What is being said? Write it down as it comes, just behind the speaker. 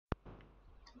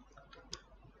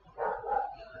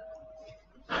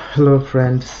Hello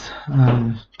friends,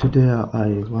 today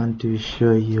I want to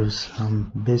show you some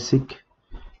basic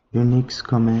Unix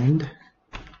command.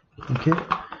 Okay,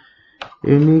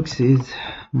 Unix is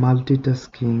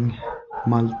multitasking,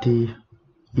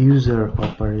 multi-user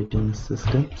operating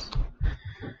systems.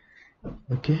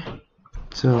 Okay,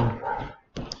 so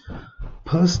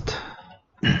first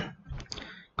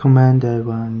command I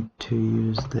want to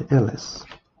use the ls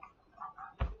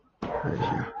right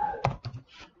here,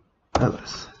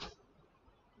 ls.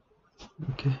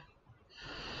 Okay,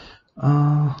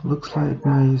 looks like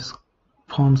my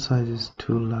font size is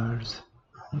too large.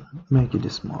 Make it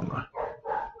smaller.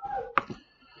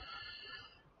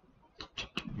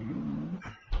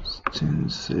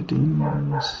 Change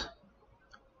settings,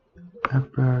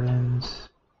 appearance,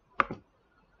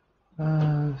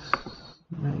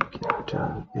 make it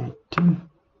to 18.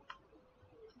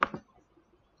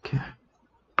 Okay,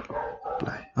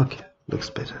 apply. Okay,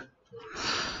 looks better.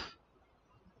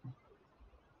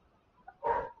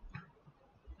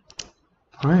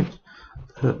 Alright,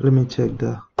 let me check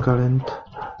the current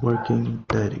working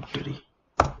directory.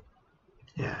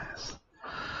 Yes.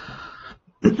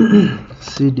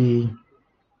 cd.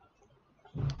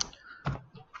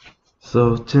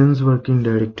 So change working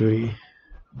directory,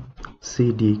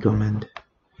 cd command.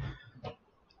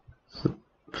 So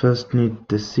first need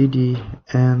the cd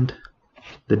and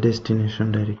the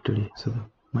destination directory. So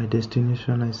my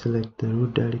destination, I select the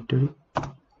root directory.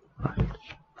 Right.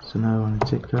 So now I want to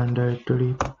check current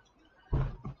directory.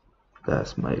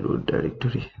 That's my root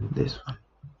directory, this one.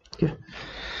 Okay.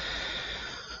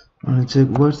 I want to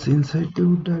check what's inside the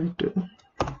root directory.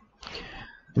 Okay.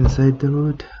 Inside the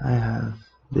root, I have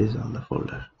this on the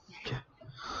folder. Okay.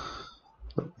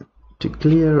 To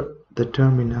clear the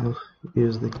terminal,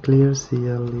 use the clear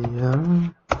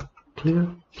clear.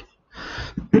 Clear.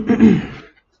 Okay.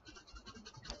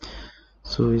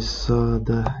 So we saw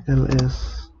the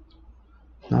ls.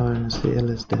 Now I'm going to say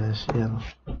ls-l.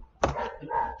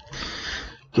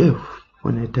 Okay,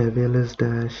 when I type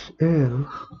ls-l,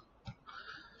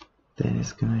 then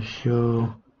it's gonna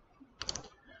show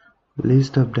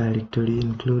list of directory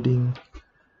including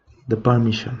the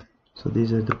permission. So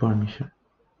these are the permission.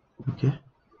 Okay,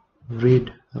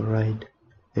 read, write,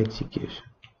 execution.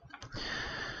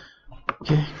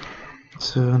 Okay,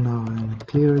 so now I'm gonna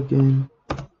clear again.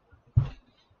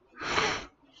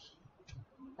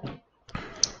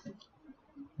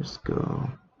 Let's go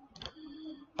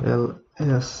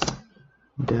ls-a.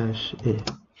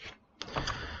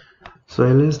 So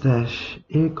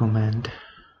ls-a command,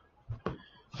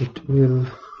 it will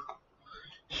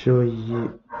show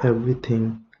you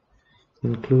everything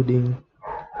including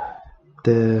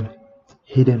the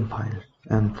hidden file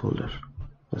and folder.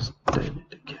 Let's type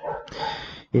it again.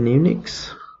 In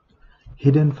Unix,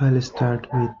 hidden file start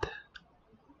with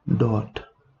dot.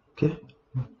 Okay,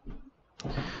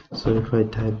 so if I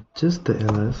type just the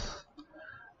ls,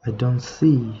 I don't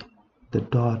see the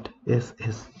dot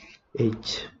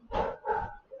ssh.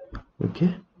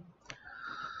 Okay,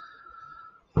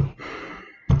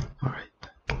 alright,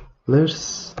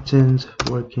 let's change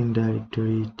working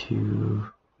directory to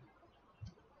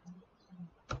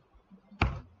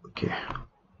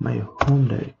my home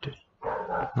directory.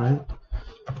 Right,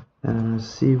 and I'm gonna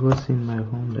see what's in my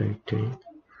home directory.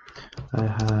 I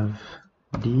have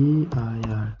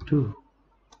dir2,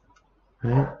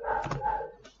 right?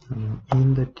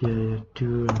 In the dir2,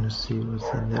 I'm gonna see what's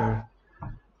in there.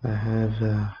 I have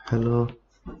hello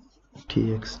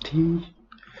txt.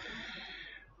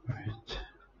 Right,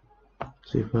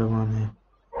 so if I want to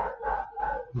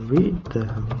read the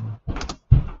hello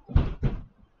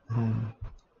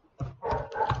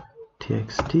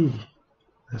txt,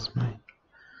 that's my,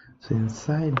 so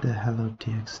inside the hello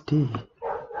txt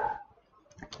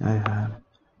I have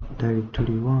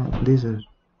directory 1. These are,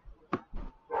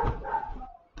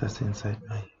 that's inside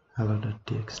my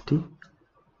hello.txt.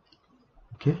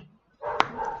 Okay,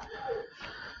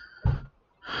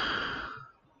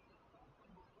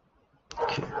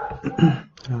 okay.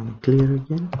 Clear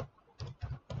again.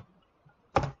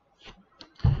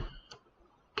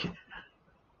 Okay,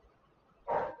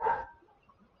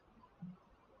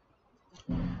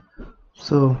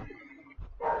 so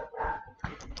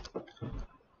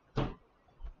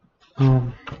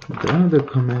the other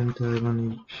command I want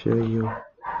to show you,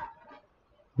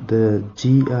 the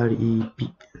GRER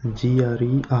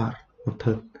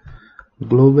অর্থাৎ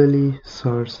globally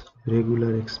source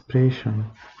regular expression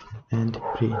and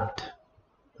print.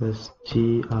 That's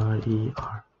GRER.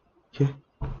 Okay,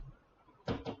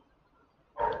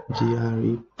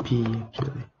 GREP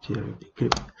actually,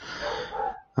 GREP.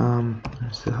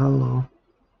 Say hello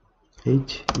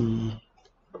HE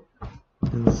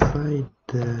inside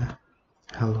the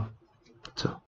hello. So